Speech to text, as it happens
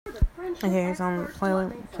Okay, so I'm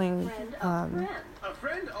playing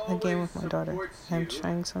a game with my daughter. I'm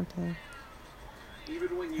trying something.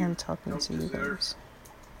 I'm talking to you guys.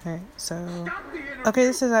 Alright, so... Okay,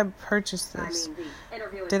 this says I purchased this.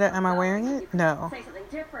 Am I wearing it? No.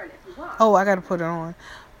 Oh, I gotta put it on.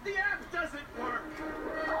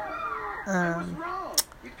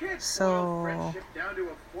 So...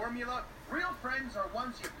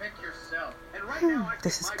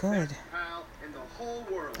 This is good.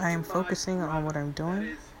 I am focusing on what I'm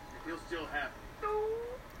doing.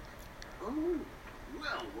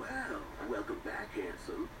 Welcome back,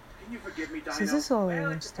 handsome. Can you forgive me, Dino? So this is all I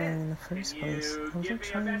was doing in the first place. I wasn't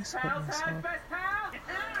trying to split myself.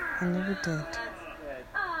 I never did.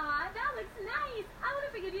 Aw, that looks nice. I want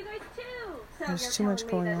to forgive you guys too. There's too much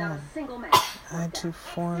going on. I had to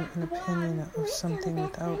form an opinion of something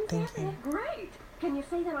without thinking. Great. Can you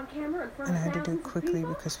say that on camera in front And I of had to do it thousands of quickly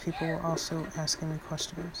people? because people were also asking me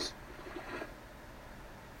questions.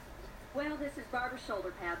 Well, this is Barbara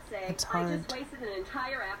Shoulder Pad saying, It's I hard just wasted an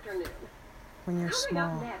entire afternoon. when you're Coming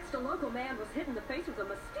small. up next, a local man was hit in the face with a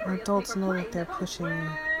mysterious Adults paper know plane that they're that- pushing you.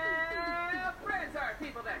 Well, friends are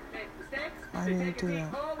people that make mistakes. Why They do you take a do deep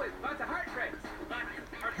that? hole with lots of heartbreaks.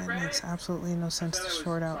 That makes absolutely no sense to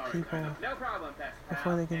short out people No problem, Pastor Pal.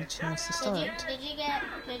 before they get a chance to Did start. you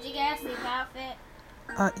get a sleep outfit?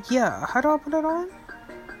 Yeah, how do I put it on?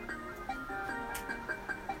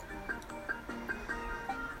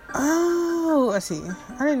 Oh, I see.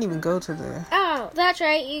 I didn't even go to the... Oh, that's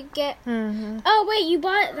right. You get. Mm-hmm. Oh wait, you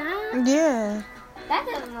bought that? Yeah. That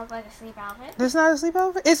doesn't look like a sleep outfit. That's not a sleep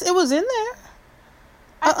outfit? It was in there.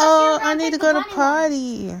 I thought you were I gonna need to pick go the to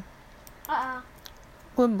bunny potty. one.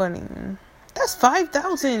 What bunny? That's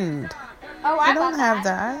 5,000. Oh, I I don't bought have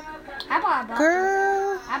that. that. I bought a bunch.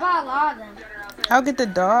 Girl. I bought a lot of them. I'll get the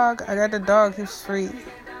dog. I got the dog. He's free.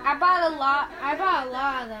 I bought a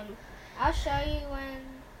lot of them. I'll show you when.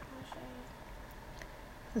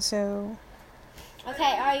 So,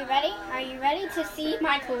 Okay, are you ready? Are you ready to see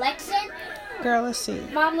my collection? girl, let's see.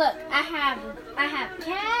 Mom, look. I have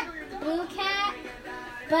cat, blue cat,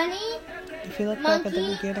 bunny, If you look back at the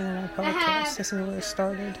Monkey. beginning of my I have- podcast, this is where it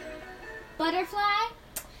started. butterfly,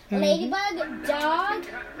 Mhm. ladybug, dog.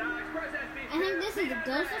 I think this is a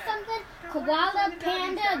ghost or something. Koala,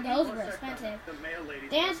 panda. Those were expensive.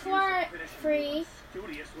 Dance floor, free.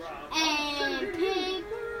 And pig.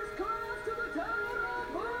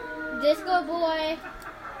 Disco boy.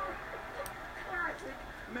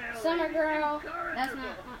 Summer girl. That's not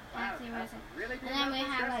actually what I said. And then we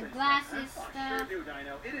have like glasses stuff.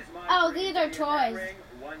 Oh, these are toys.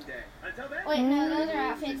 Wait, no, those are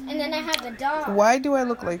outfits. And then I have the doll. Why do I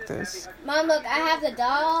look like this? Mom, look, I have the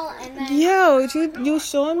doll, and then Yo, you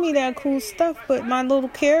showing me that cool stuff, but my little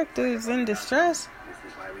character is in distress.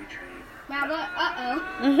 Mom, look,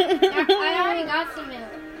 I already got some milk.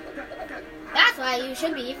 That's why you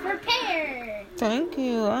should be prepared. Thank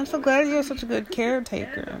you. I'm so glad you're such a good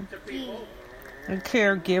caretaker. A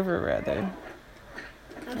caregiver, rather.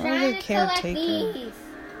 I'm Oh, trying the to collect caretaker. these.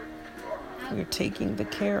 You're taking the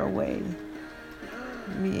care away.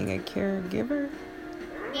 Being a caregiver?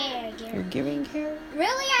 Yeah, You're giving care? Really?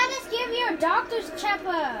 I just give you a doctor's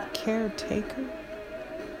checkup. Caretaker?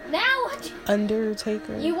 Now what?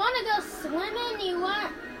 Undertaker? You want to go swimming? You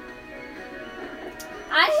want?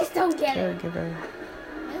 I just don't get it. Caregiver.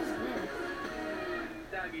 What is this?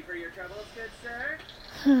 Doggy for your troubles, good sir.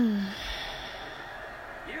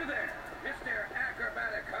 You there, Mr.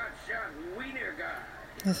 Acrobatic Hotshot Wiener Guy.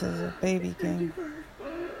 This is a baby game.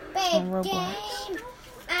 Babe On Roblox. game.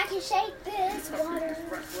 I can shake this water.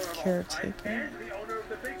 Caretaker. The owner of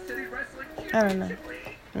the Big City Wrestling I don't know.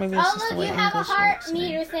 Maybe it's Oh, just the look, way you have a English heart works.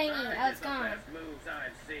 meter thingy. Oh, it's gone. moves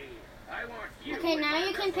I've seen. I want you. Okay, now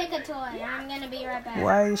you can pick a toy. I'm gonna be right back.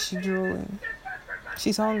 Why is she drooling?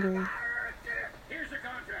 She's hungry. Here's a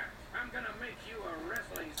contract. I'm gonna make you a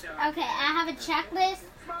wrestling star. Okay, I have a checklist.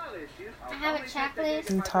 Small issues. I have a checklist.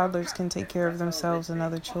 And toddlers can take care of themselves and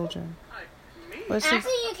other children. But it's like,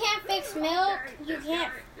 Actually, you can't fix milk.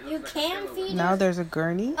 You can feed. now it. there's a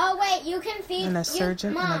gurney Oh wait, you can feed. and a you-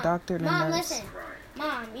 surgeon Mom, and a doctor and a Mom, nurse listen.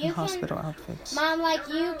 Mom, in you can. hospital outfits. Mom, like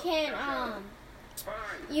you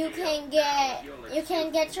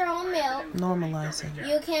can get your own milk. Normalizing.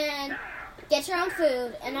 You can get your own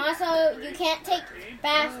food, and also you can't take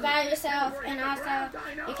baths by yourself, and also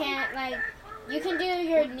you can't you can do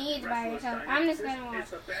your needs by yourself. I'm just gonna watch.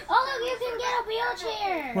 Oh look, you can get a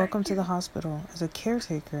wheelchair. Welcome to the hospital. As a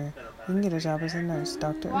caretaker, you can get a job as a nurse,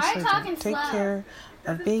 doctor, and Why are you surgeon. talking Take slow? care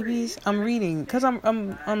of babies. I'm reading because I'm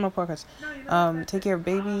on my podcast. Take care of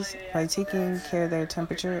babies by taking care of their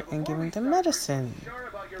temperature and giving them medicine.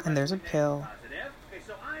 And there's a pill.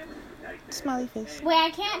 Smiley face. Wait, I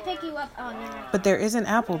can't pick you up. Oh, no. But there is an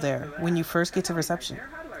apple there when you first get to reception.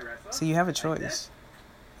 So you have a choice.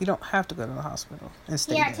 You don't have to go to the hospital and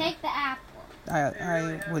stay Here, there. take the apple.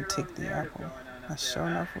 I would take the apple. I sure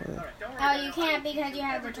enough would. Oh, you can't because you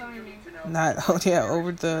have the tournament. Not, oh yeah,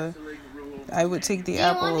 over the... I would take the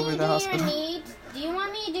apple over the hospital. Do you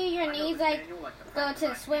want me to do your needs, like go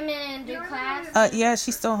to swimming and do class? Yeah,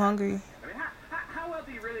 she's still hungry. How well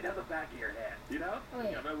do you really know the back of your head? You know?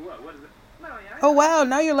 Wait. What is it? No, yeah, Oh wow,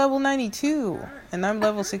 now you're level 92. And I'm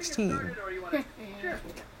level 16.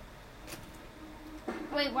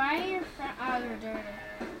 Wait, why are your oh, you're dirty.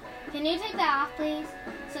 Can you take that off, please?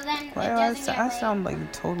 So then it Well, doesn't get I wet. sound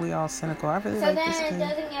like totally all cynical. I really So like then this it game.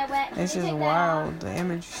 doesn't get wet. Can It's you just take that off? wild, the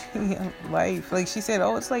imagery of life. Like she said,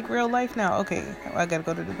 oh, it's like real life now. Okay, I gotta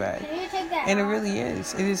go to the bed. Can you take that And it off? really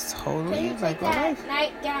is. It is Can totally you like take real that life.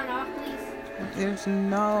 nightgown off, please? There's Do you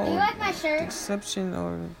no like my shirt? deception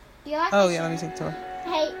or... Do you like Oh my yeah, let me shirt? take the tour.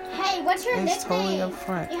 Hey, what's your It's totally nickname? up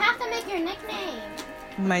front. You have to make your nickname.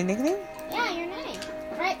 My nickname? Yeah, your name.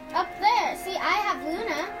 Right up there. See, I have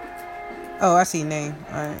Luna. Oh, I see name.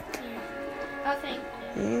 Alright. Oh, thank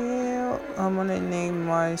you. Yeah, I'm gonna name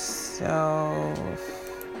myself...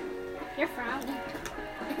 You're frowning.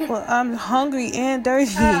 Well, I'm hungry and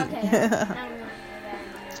dirty. Oh, okay. I'm gonna do that.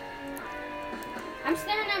 I'm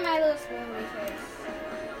staring at my little squiggly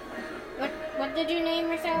face. What did you name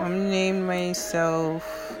yourself? I'm named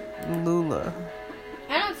myself Lula.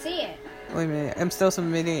 I don't see it. Wait a minute, I'm still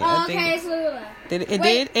submitting. Oh, I okay, think it's Lula. did it Wait.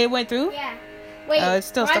 did it went through? Yeah. Wait, It's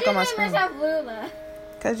still why stuck do on my you name screen. yourself Lula?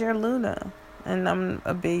 Cause you're Luna and I'm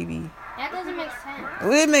a baby. That doesn't make sense.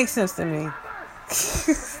 Well, it makes sense to me.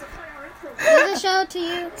 Does it show to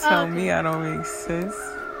you? Tell Oh, okay. me I don't make sense.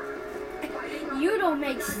 You don't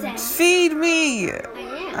make sense. Feed me. I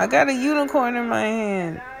am. I got a unicorn in my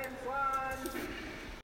hand.